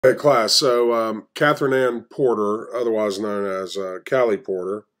Hey, class. So, Catherine Ann Porter, otherwise known as Callie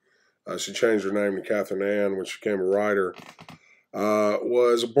Porter, she changed her name to Catherine Ann when she became a writer,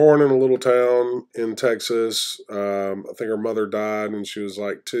 was born in a little town in Texas. I think her mother died when she was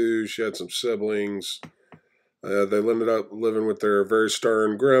like two. She had some siblings. They ended up living with their very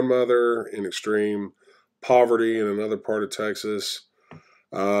stern grandmother in extreme poverty in another part of Texas.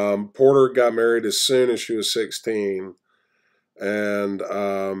 Porter got married as soon as she was 16, and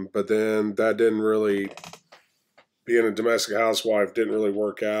but then that didn't really, being a domestic housewife didn't really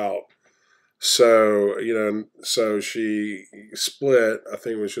work out. So, so she split, I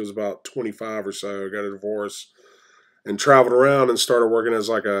think when she was about 25 or so, got a divorce, and traveled around and started working as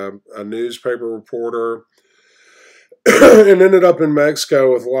like a newspaper reporter and ended up in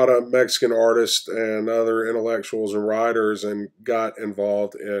Mexico with a lot of Mexican artists and other intellectuals and writers, and got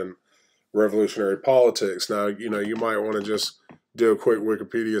involved in revolutionary politics. Now, you might want to just do a quick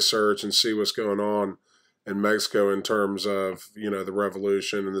Wikipedia search and see what's going on in Mexico in terms of, the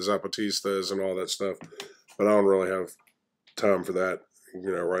revolution and the Zapatistas and all that stuff. But I don't really have time for that,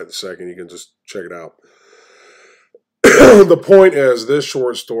 right this second. You can just check it out. The point is, this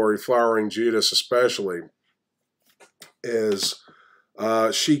short story, Flowering Judas especially, is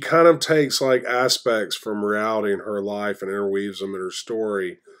she kind of takes like aspects from reality in her life and interweaves them in her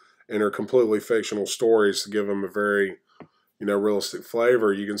story, in her completely fictional stories, to give them a very, realistic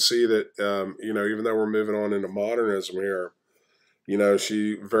flavor. You can see that, even though we're moving on into modernism here,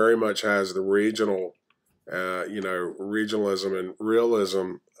 she very much has the regional, regionalism and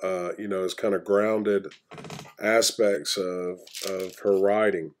realism, as kind of grounded aspects of her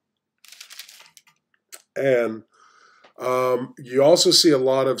writing. And you also see a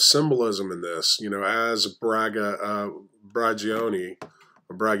lot of symbolism in this, as Bragioni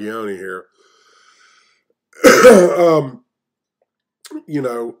here, um, you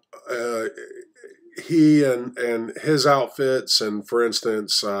know, uh, he and his outfits, and for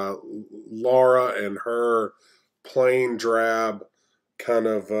instance, Laura and her plain drab kind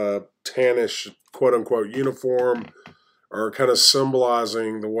of tannish quote unquote uniform are kind of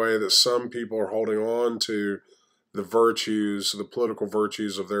symbolizing the way that some people are holding on to the virtues, the political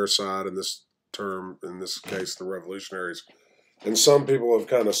virtues of their side in this term, in this case, the revolutionaries. And some people have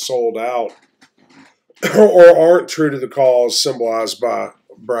kind of sold out or aren't true to the cause symbolized by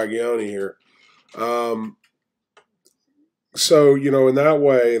Bragioni here. Um, so, in that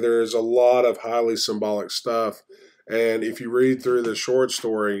way, there's a lot of highly symbolic stuff. And if you read through the short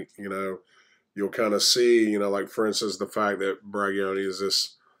story, you'll kind of see, like for instance, the fact that Bragioni is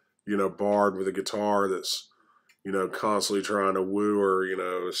this, bard with a guitar that's, constantly trying to woo her,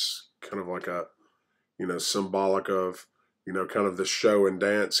 it's kind of like a, symbolic of, kind of the show and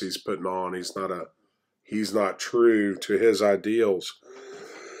dance he's putting on. He's not true to his ideals.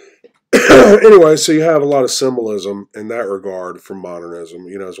 Anyway, so you have a lot of symbolism in that regard from modernism,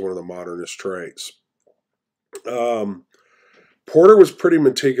 as one of the modernist traits. Um, Porter was pretty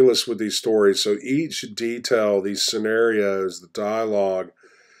meticulous with these stories, so each detail, these scenarios, the dialogue,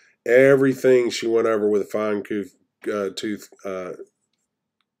 everything she went over with a fine tooth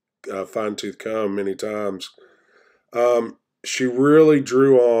comb many times. She really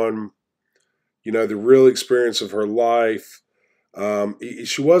drew on, the real experience of her life.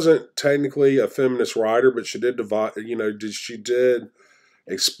 She wasn't technically a feminist writer, but she did divide. She did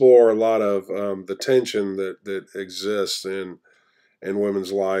explore a lot of the tension that exists in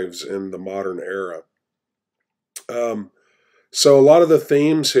women's lives in the modern era. Um, so a lot of the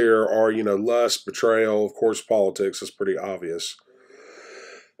themes here are, lust, betrayal, of course, politics is pretty obvious.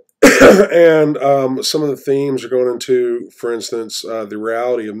 And some of the themes are going into, for instance, the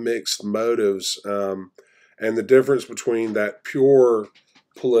reality of mixed motives, and the difference between that pure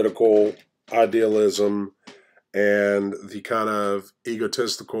political idealism and the kind of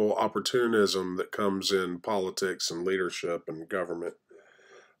egotistical opportunism that comes in politics and leadership and government.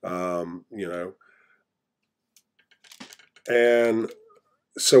 Um, you know, and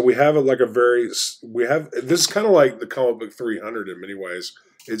so we have like we have, this is kind of like the comic book 300 in many ways.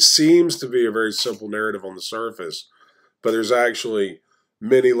 It seems to be a very simple narrative on the surface, but there's actually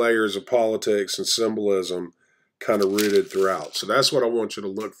many layers of politics and symbolism kind of rooted throughout. So that's what I want you to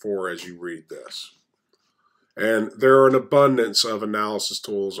look for as you read this. And there are an abundance of analysis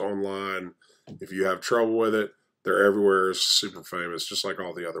tools online. If you have trouble with it, they're everywhere. It's super famous, just like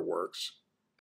all the other works.